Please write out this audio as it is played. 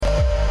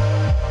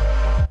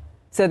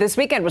So this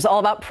weekend was all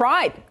about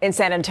Pride in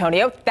San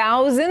Antonio.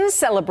 Thousands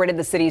celebrated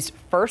the city's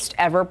first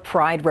ever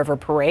Pride River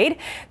Parade.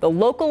 The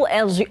local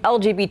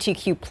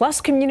LGBTQ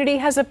plus community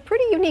has a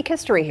pretty unique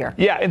history here.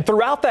 Yeah, and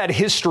throughout that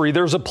history,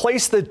 there's a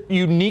place that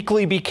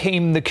uniquely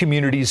became the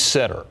community's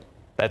center.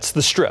 That's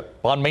the Strip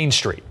on Main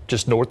Street,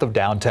 just north of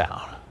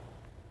downtown.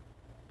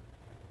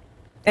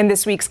 In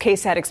this week's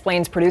KSAT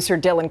Explains, producer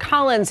Dylan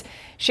Collins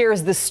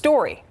shares the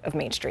story of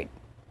Main Street.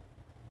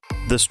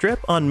 The Strip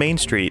on Main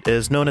Street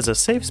is known as a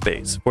safe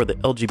space for the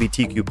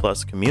LGBTQ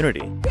plus community.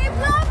 Keep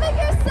loving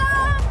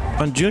yourself!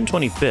 On June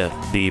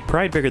 25th, the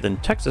Pride Bigger Than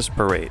Texas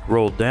parade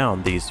rolled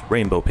down these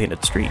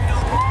rainbow-painted streets.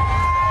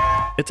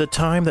 It's a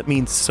time that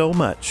means so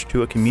much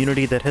to a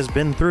community that has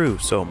been through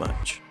so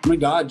much. Oh my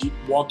God, you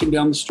walking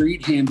down the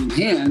street hand in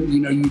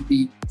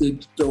hand,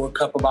 they'd throw a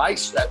cup of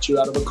ice at you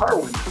out of a car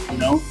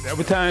window, There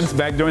were times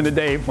back during the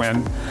day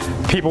when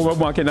people were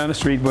walking down the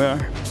street where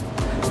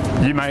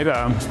you might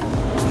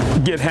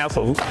get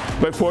hassled,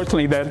 but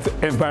fortunately that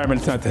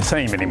environment's not the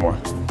same anymore.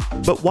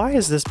 But why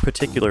is this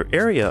particular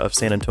area of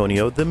San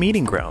Antonio the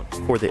meeting ground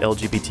for the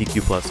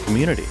LGBTQ plus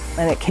community?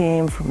 And it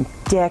came from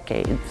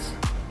decades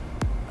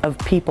of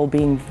people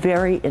being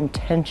very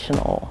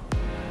intentional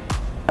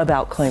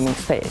about claiming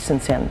space in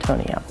San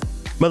Antonio.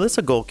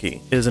 Melissa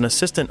Golke is an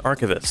assistant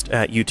archivist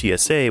at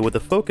UTSA with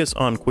a focus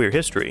on queer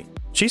history.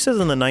 She says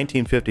in the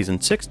 1950s and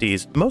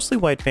 60s, mostly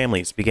white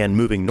families began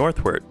moving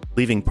northward,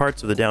 leaving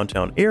parts of the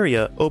downtown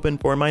area open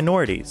for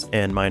minorities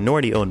and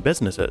minority-owned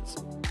businesses.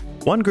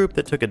 One group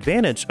that took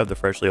advantage of the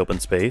freshly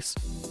opened space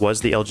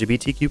was the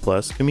LGBTQ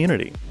plus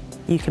community.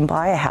 You can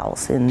buy a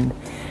house in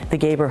the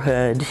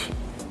neighborhood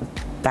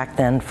back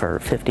then for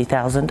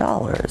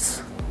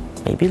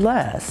 $50,000, maybe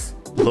less.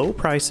 Low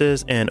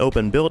prices and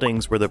open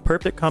buildings were the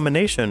perfect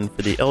combination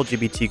for the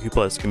LGBTQ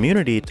plus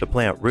community to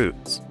plant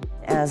roots.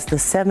 As the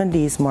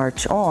 70s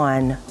march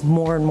on,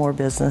 more and more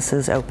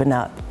businesses open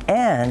up,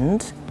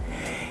 and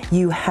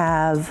you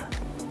have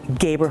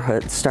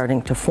neighborhoods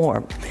starting to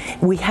form.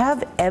 We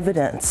have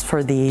evidence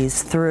for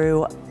these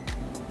through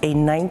a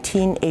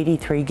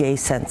 1983 gay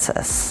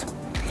census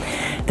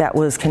that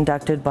was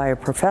conducted by a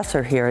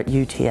professor here at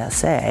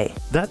UTSA.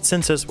 That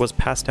census was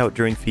passed out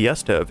during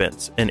Fiesta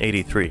events in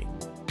 '83.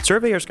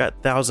 Surveyors got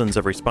thousands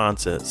of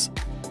responses.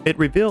 It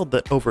revealed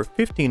that over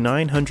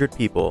 5,900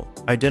 people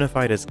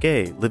identified as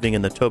gay living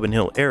in the Tobin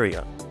Hill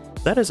area.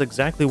 That is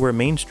exactly where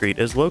Main Street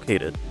is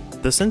located.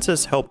 The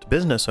census helped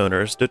business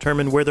owners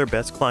determine where their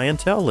best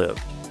clientele lived.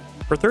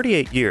 For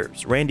 38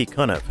 years, Randy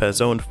Cuniff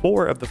has owned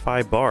 4 of the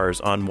 5 bars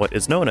on what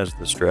is known as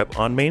the Strip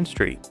on Main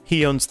Street.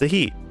 He owns The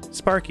Heat,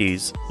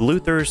 Sparky's,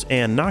 Luther's,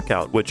 and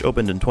Knockout, which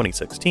opened in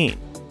 2016.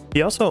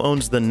 He also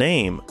owns the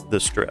name The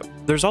Strip.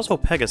 There's also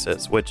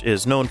Pegasus, which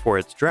is known for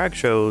its drag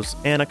shows,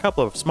 and a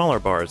couple of smaller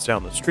bars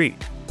down the street,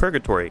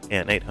 Purgatory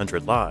and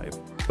 800 Live.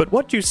 But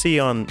what you see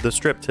on The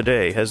Strip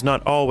today has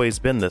not always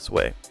been this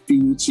way.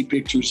 You would see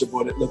pictures of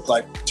what it looked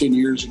like 10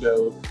 years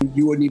ago.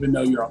 You wouldn't even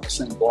know you're on the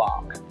same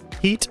block.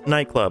 Heat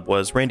Nightclub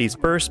was Randy's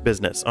first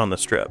business on the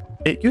Strip.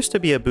 It used to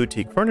be a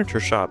boutique furniture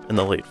shop in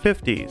the late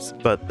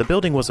 50s, but the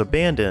building was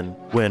abandoned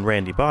when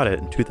Randy bought it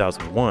in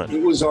 2001.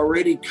 It was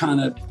already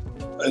kind of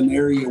an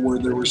area where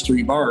there was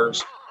 3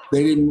 bars.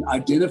 They didn't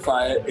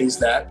identify it as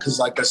that because,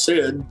 like I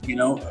said,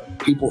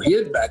 people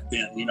hid back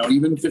then.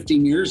 Even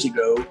 15 years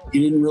ago,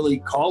 you didn't really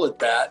call it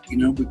that,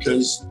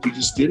 because you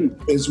just didn't.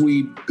 As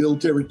we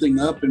built everything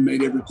up and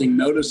made everything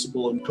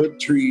noticeable and put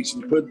trees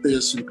and put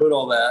this and put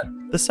all that.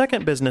 The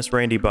second business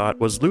Randy bought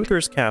was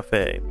Luther's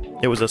Cafe.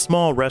 It was a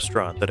small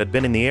restaurant that had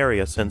been in the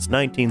area since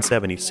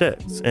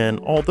 1976,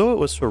 and although it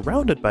was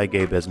surrounded by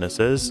gay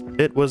businesses,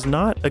 it was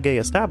not a gay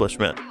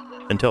establishment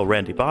until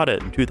Randy bought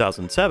it in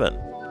 2007.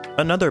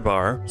 Another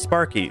bar,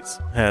 Sparky's,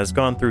 has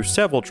gone through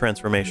several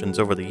transformations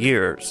over the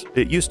years.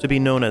 It used to be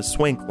known as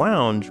Swank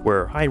Lounge,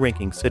 where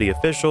high-ranking city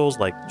officials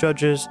like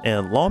judges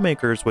and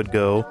lawmakers would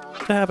go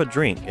to have a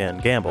drink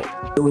and gamble.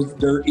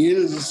 There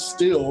is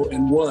still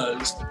and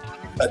was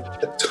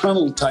a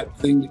tunnel-type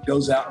thing that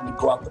goes out and you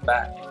go out the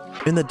back.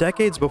 In the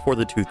decades before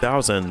the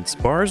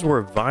 2000s, bars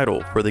were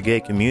vital for the gay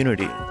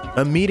community,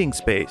 a meeting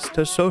space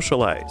to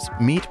socialize,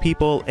 meet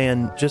people,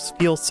 and just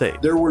feel safe.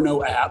 There were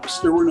no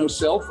apps, there were no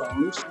cell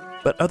phones.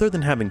 But other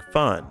than having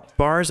fun,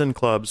 bars and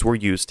clubs were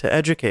used to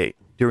educate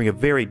during a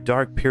very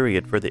dark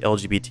period for the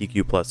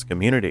LGBTQ plus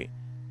community.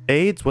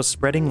 AIDS was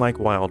spreading like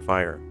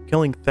wildfire,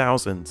 killing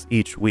thousands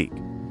each week.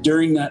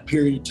 During that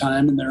period of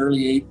time in the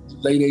late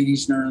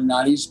 80s and early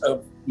 90s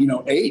of,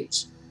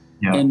 AIDS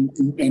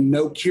and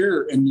no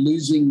cure, and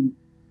losing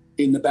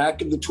in the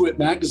back of the Twit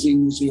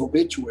magazine was the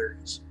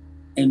obituaries.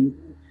 And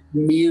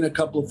me and a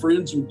couple of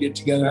friends would get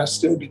together. I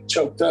still get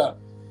choked up.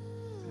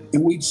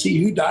 And we'd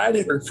see who died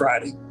every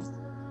Friday.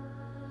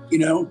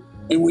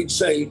 And we'd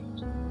say,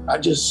 I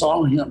just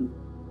saw him,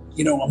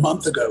 a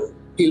month ago.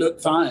 He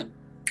looked fine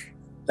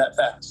that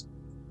fast.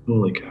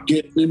 Holy cow.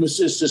 Get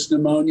pneumocystis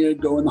pneumonia,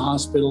 go in the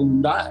hospital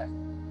and die.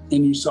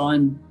 And you saw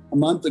him a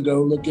month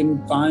ago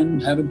looking fine,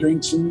 having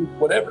drinks and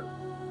whatever.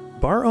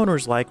 Bar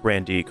owners like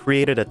Randy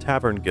created a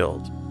tavern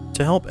guild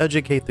to help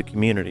educate the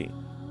community.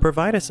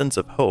 provide a sense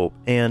of hope,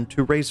 and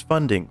to raise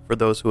funding for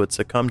those who had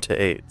succumbed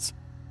to AIDS.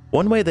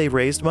 One way they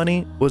raised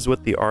money was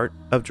with the art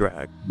of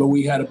drag. But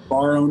we had a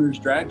bar owners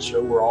drag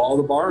show where all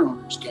the bar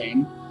owners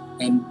came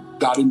and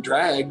got in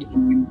drag,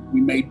 and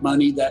we made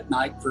money that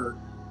night.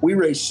 We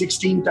raised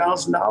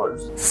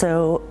 $16,000.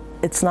 So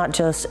it's not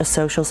just a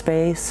social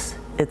space,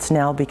 it's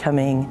now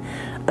becoming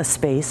a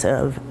space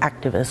of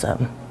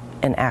activism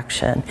and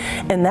action.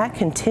 And that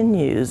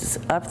continues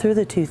up through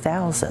the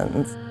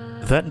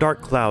 2000s. That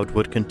dark cloud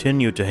would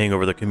continue to hang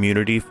over the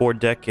community for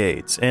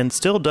decades, and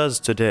still does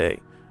today.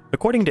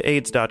 According to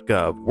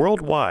AIDS.gov,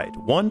 worldwide,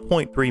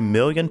 1.3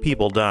 million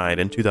people died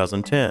in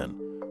 2010.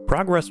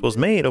 Progress was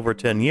made over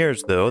 10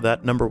 years, though.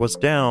 That number was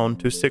down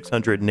to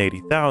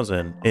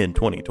 680,000 in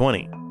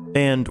 2020.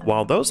 And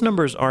while those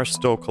numbers are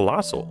still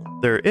colossal,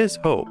 there is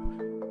hope.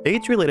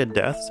 AIDS-related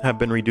deaths have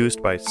been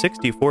reduced by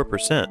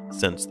 64%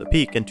 since the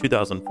peak in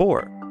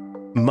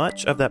 2004.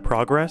 Much of that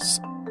progress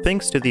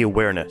thanks to the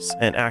awareness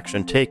and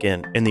action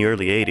taken in the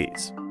early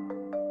 80s.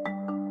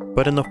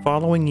 But in the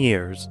following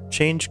years,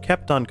 change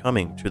kept on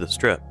coming to the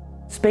Strip.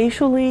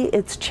 Spatially,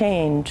 it's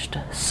changed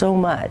so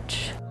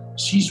much.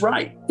 She's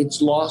right.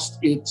 It's lost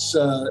its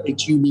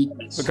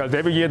uniqueness. Because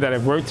every year that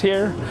I've worked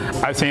here,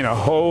 I've seen a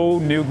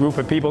whole new group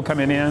of people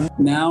coming in.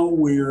 Now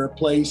we're a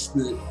place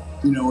that,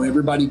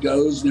 everybody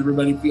goes and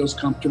everybody feels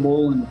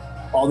comfortable, and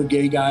all the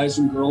gay guys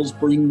and girls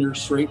bring their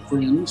straight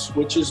friends,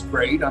 which is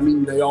great. I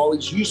mean, they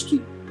always used to,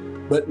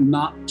 but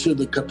not to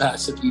the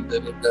capacity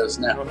that it does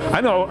now.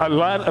 I know a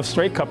lot of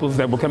straight couples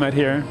that will come out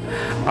here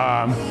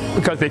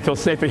because they feel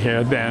safer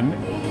here than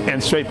in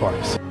straight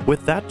bars.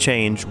 With that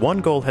change,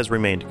 one goal has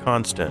remained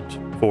constant: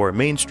 for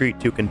Main Street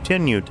to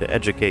continue to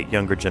educate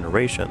younger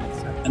generations.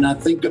 And I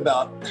think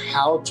about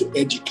how to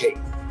educate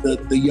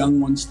the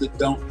young ones that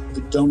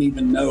don't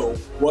even know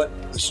what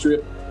the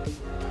Strip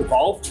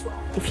evolved from.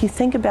 If you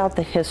think about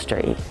the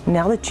history,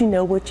 now that you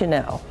know what you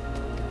know,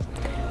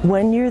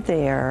 when you're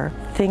there,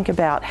 think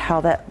about how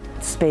that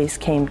space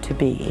came to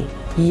be.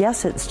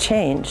 Yes, it's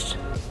changed,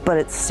 but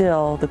it's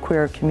still the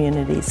queer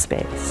community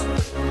space.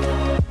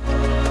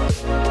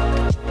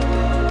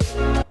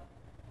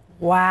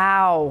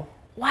 Wow.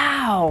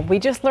 Wow. We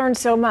just learned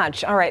so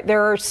much. All right.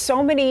 There are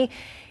so many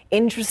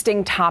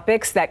interesting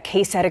topics that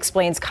KSAT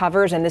Explains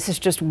covers, and this is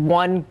just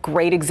one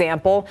great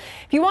example.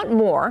 If you want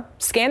more,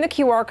 scan the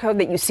QR code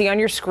that you see on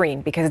your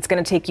screen, because it's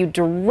going to take you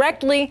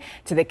directly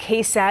to the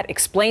KSAT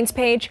Explains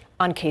page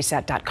on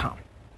ksat.com.